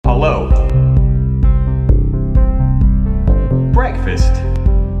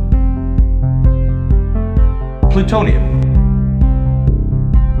Plutonium.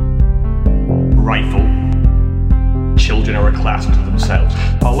 Rifle. Children are a class to themselves.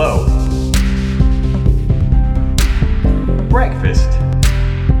 Hello. Breakfast.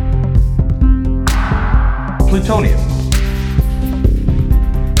 Plutonium.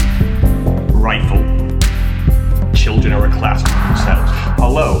 Rifle. Children are a class to themselves.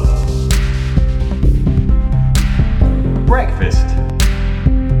 Hello. Breakfast.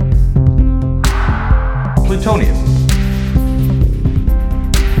 Plutonium.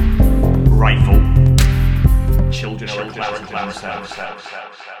 Rifle. Children are a class to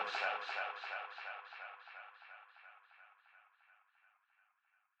themselves.